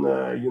pattern,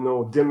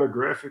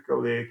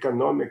 demographically,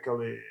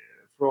 economically,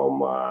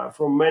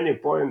 from many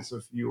points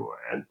of view,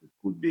 and it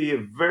could be a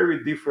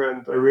very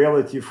different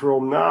reality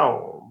from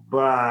now.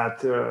 But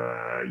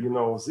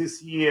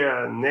this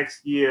year,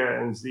 next year,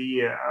 and the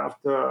year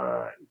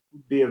after, it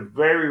could be a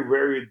very,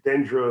 very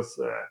dangerous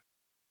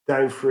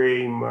time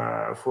frame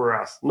for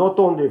us, not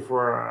only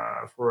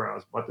for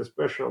us, but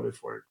especially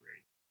for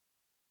Ukraine.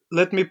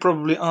 Let me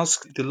probably ask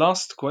the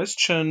last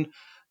question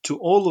to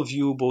all of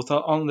you, both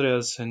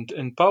Andreas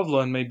and Pavlo,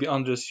 and maybe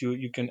Andreas,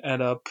 you can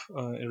add up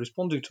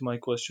responding to my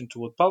question to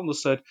what Pavlo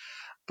said.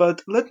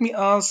 But let me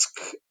ask,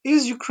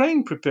 is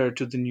Ukraine prepared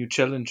to the new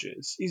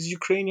challenges? Is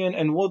Ukrainian,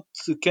 and what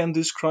can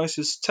this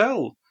crisis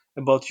tell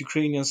about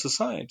Ukrainian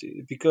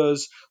society?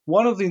 Because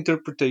one of the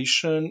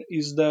interpretation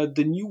is that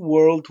the new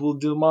world will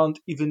demand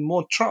even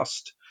more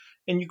trust.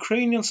 And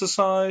Ukrainian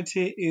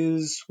society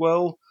is,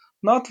 well,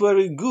 not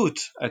very good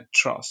at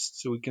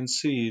trust. So we can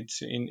see it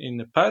in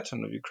the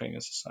pattern of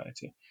Ukrainian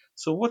society.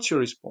 So what's your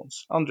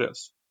response,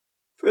 Andreas?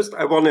 First,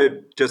 I want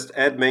to just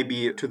add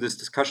maybe to this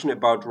discussion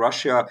about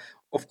Russia.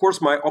 Of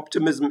course, my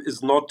optimism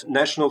is not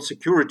national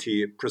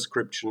security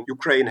prescription.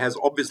 Ukraine has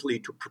obviously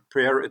to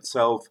prepare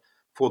itself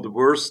for the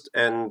worst,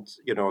 and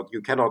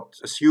you cannot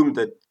assume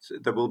that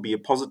there will be a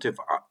positive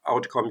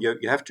outcome.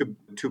 You have to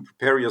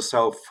prepare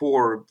yourself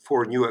for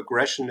new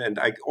aggression. And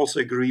I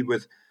also agree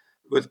with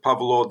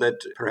Pavlo that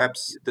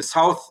perhaps the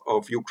south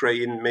of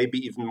Ukraine may be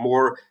even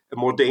a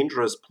more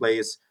dangerous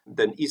place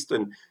than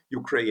eastern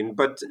Ukraine.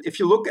 But if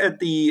you look at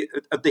the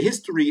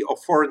history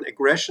of foreign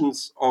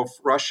aggressions of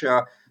Russia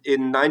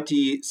in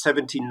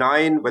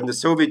 1979, when the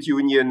Soviet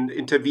Union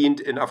intervened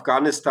in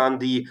Afghanistan,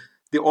 the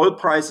oil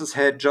prices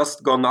had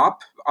just gone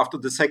up after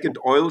the second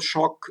oil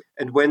shock.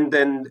 And when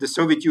then the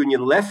Soviet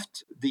Union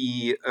left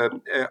the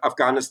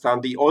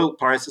Afghanistan, the oil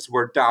prices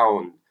were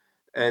down.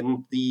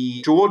 And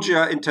the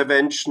Georgia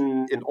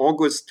intervention in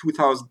August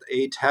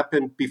 2008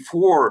 happened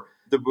before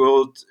the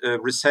world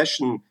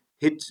recession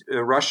hit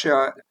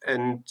Russia.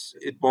 And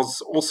it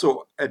was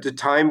also at a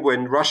time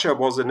when Russia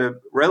was in a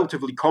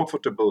relatively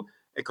comfortable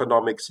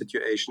economic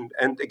situation.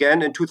 And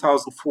again, in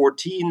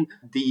 2014,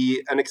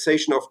 the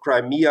annexation of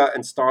Crimea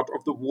and start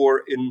of the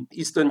war in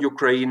eastern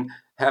Ukraine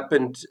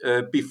happened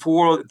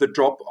before the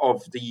drop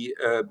of the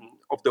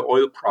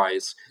oil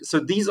price. So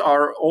these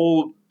are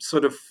all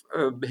sort of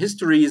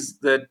histories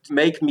that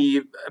make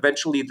me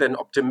eventually then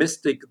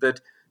optimistic that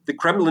the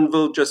Kremlin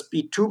will just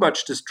be too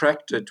much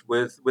distracted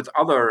with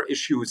other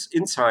issues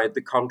inside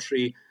the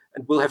country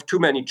and will have too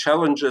many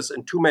challenges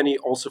and too many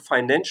also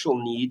financial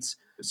needs,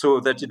 so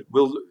that it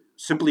will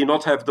simply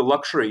not have the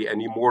luxury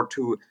anymore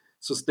to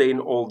sustain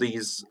all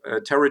these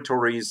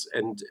territories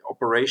and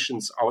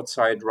operations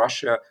outside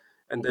Russia,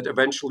 and that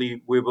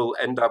eventually we will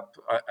end up,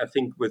 I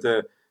think, with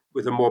a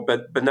more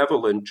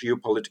benevolent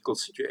geopolitical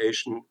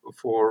situation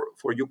for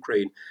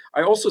Ukraine.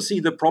 I also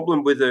see the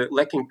problem with the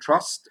lacking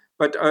trust.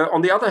 But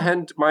on the other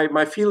hand,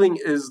 my feeling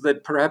is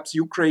that perhaps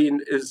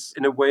Ukraine is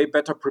in a way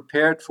better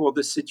prepared for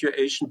this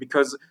situation,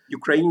 because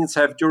Ukrainians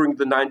have, during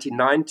the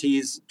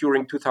 1990s,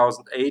 during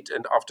 2008,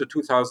 and after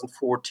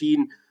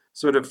 2014,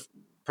 sort of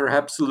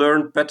perhaps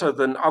learned better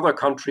than other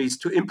countries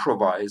to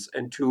improvise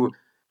and to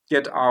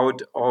get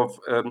out of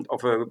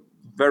a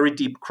very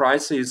deep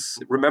crisis.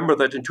 Remember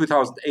that in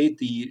 2008,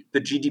 the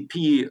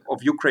GDP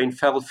of Ukraine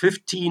fell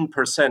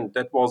 15%.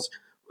 That was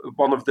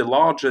one of the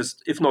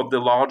largest, if not the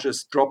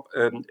largest, drop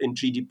in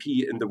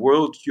GDP in the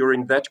world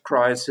during that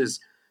crisis.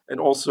 And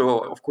also,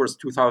 of course,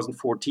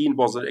 2014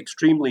 was an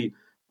extremely,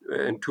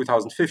 and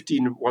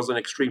 2015 was an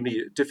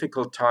extremely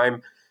difficult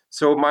time.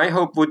 So my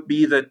hope would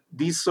be that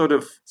these sort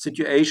of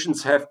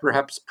situations have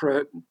perhaps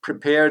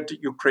prepared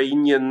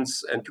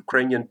Ukrainians and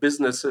Ukrainian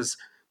businesses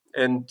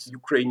and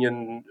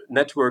Ukrainian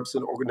networks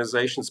and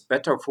organizations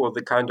better for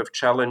the kind of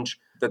challenge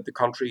that the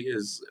country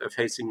is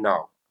facing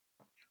now.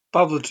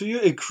 Pavlo, do you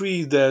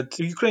agree that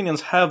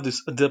Ukrainians have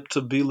this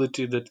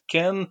adaptability that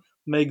can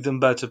make them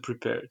better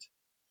prepared?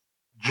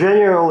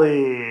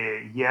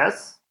 Generally,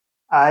 yes.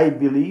 I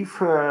believe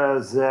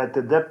that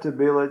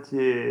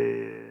adaptability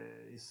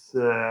is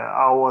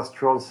our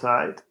strong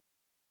side.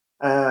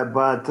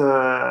 But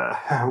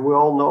we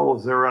all know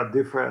there are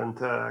different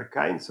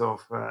kinds of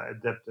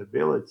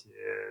adaptability.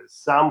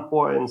 Some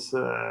points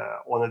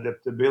on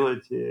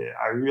adaptability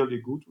are really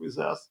good with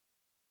us,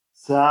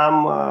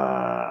 some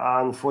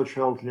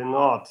unfortunately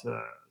not.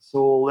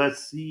 So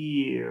let's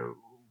see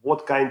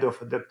what kind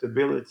of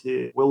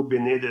adaptability will be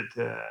needed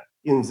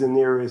in the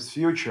nearest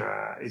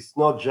future. It's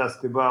not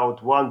just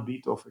about one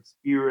bit of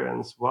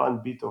experience,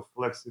 one bit of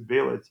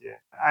flexibility.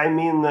 I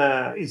mean,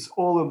 it's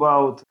all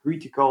about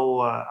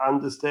critical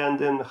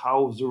understanding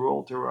how the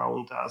world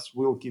around us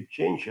will keep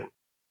changing.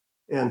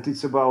 And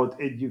it's about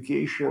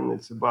education,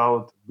 it's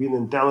about being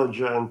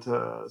intelligent.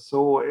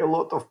 So, a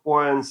lot of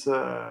points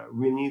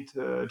we need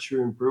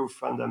to improve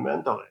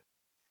fundamentally.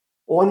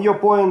 On your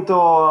point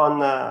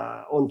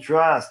on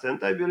trust,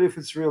 and I believe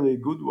it's really a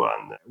good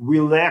one, we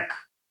lack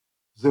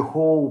the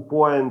whole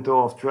point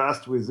of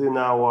trust within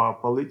our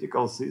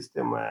political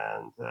system,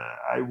 and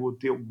I would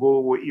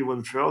go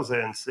even further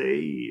and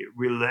say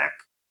we lack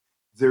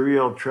the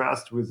real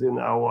trust within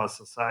our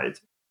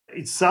society.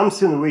 It's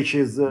something which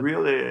is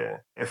really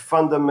a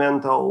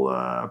fundamental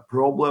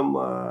problem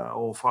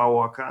of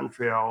our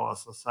country, our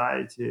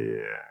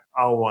society,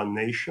 our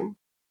nation.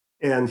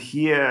 And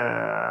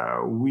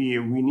here we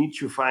need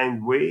to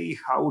find way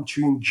how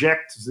to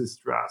inject this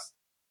trust.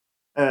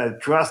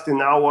 Trust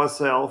in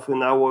ourselves,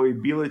 in our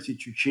ability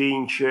to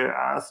change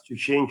us, to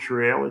change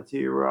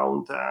reality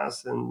around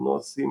us, and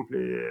not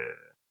simply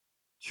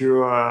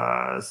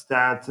to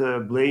start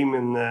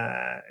blaming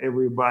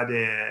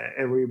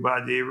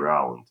everybody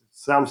around.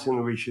 It's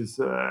something which is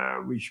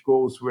which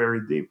goes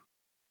very deep.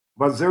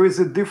 But there is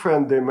a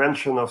different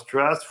dimension of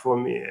trust for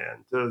me,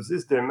 and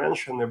this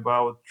dimension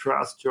about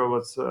trust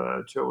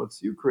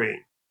towards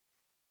Ukraine.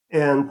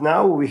 And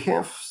now we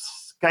have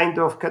kind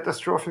of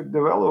catastrophic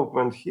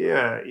development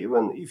here.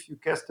 Even if you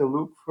cast a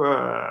look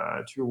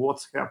to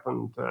what's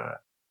happened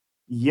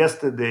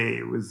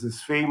yesterday with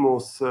this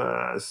famous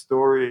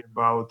story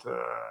about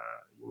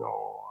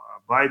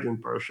Biden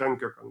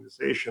Poroshenko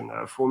conversation.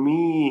 For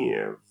me,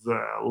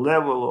 the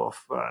level of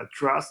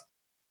trust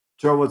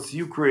towards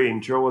Ukraine,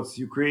 towards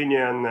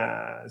Ukrainian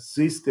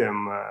system,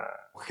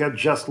 had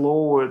just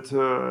lowered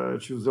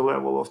to the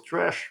level of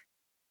trash.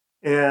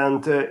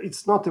 And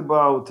it's not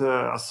about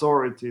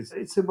authorities;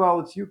 it's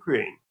about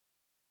Ukraine.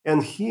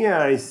 And here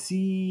I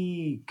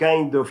see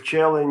kind of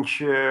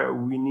challenge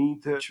we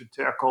need to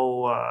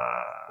tackle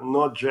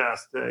not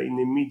just in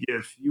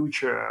immediate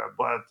future,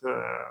 but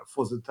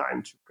for the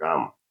time to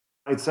come.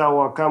 It's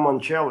our common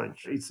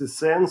challenge. It's a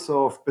sense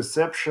of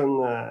perception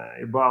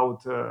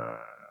about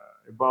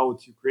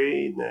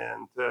Ukraine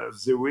and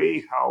the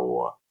way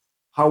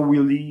how we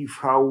live,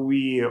 how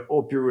we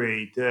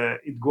operate.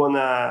 It's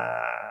gonna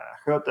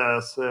hurt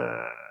us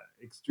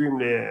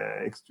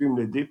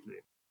extremely deeply.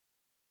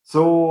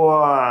 So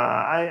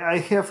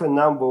I have a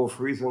number of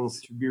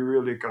reasons to be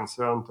really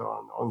concerned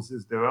on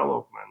these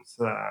developments.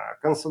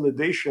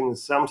 Consolidation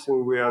is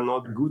something we are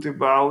not good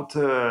about,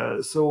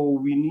 so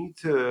we need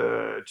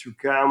to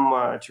come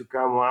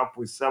up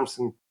with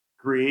something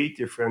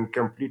creative and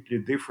completely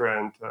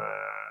different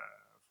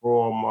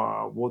from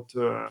what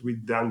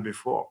we've done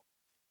before.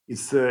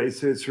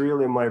 It's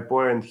really my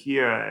point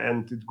here,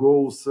 and it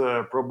goes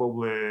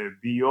probably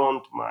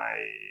beyond my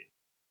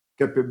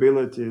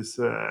capabilities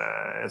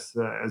as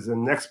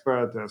an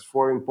expert, as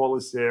foreign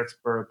policy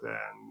expert,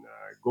 and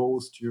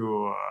goes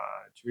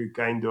to a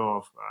kind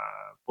of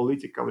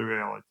political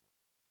reality.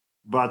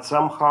 But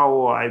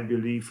somehow I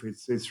believe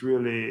it's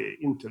really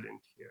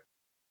interlinked here.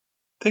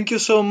 Thank you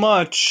so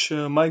much.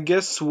 My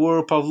guests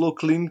were Pavlo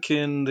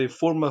Klimkin, the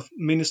former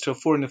Minister of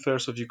Foreign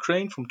Affairs of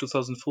Ukraine from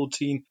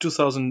 2014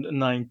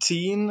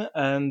 2019,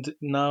 and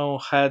now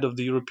head of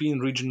the European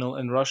Regional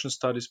and Russian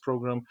Studies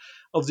program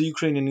of the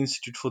Ukrainian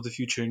Institute for the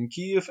Future in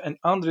Kiev, and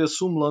Andreas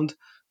Umland,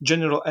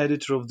 general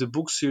editor of the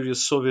book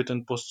series Soviet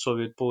and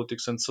Post-Soviet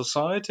Politics and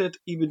Society at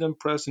Ibidem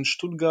Press in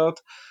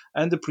Stuttgart,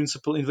 and the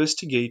principal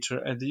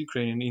investigator at the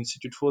Ukrainian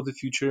Institute for the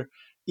Future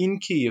in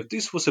Kiev.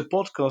 This was a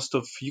podcast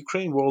of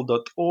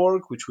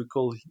ukraineworld.org, which we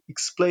call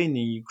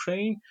Explaining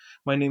Ukraine.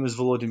 My name is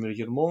Volodymyr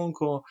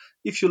Yermolenko.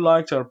 If you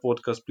liked our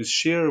podcast, please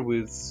share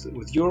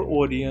with your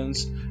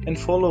audience and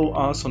follow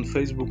us on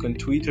Facebook and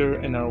Twitter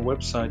and our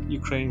website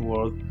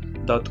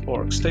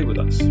ukraineworld.org. Stay with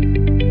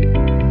us.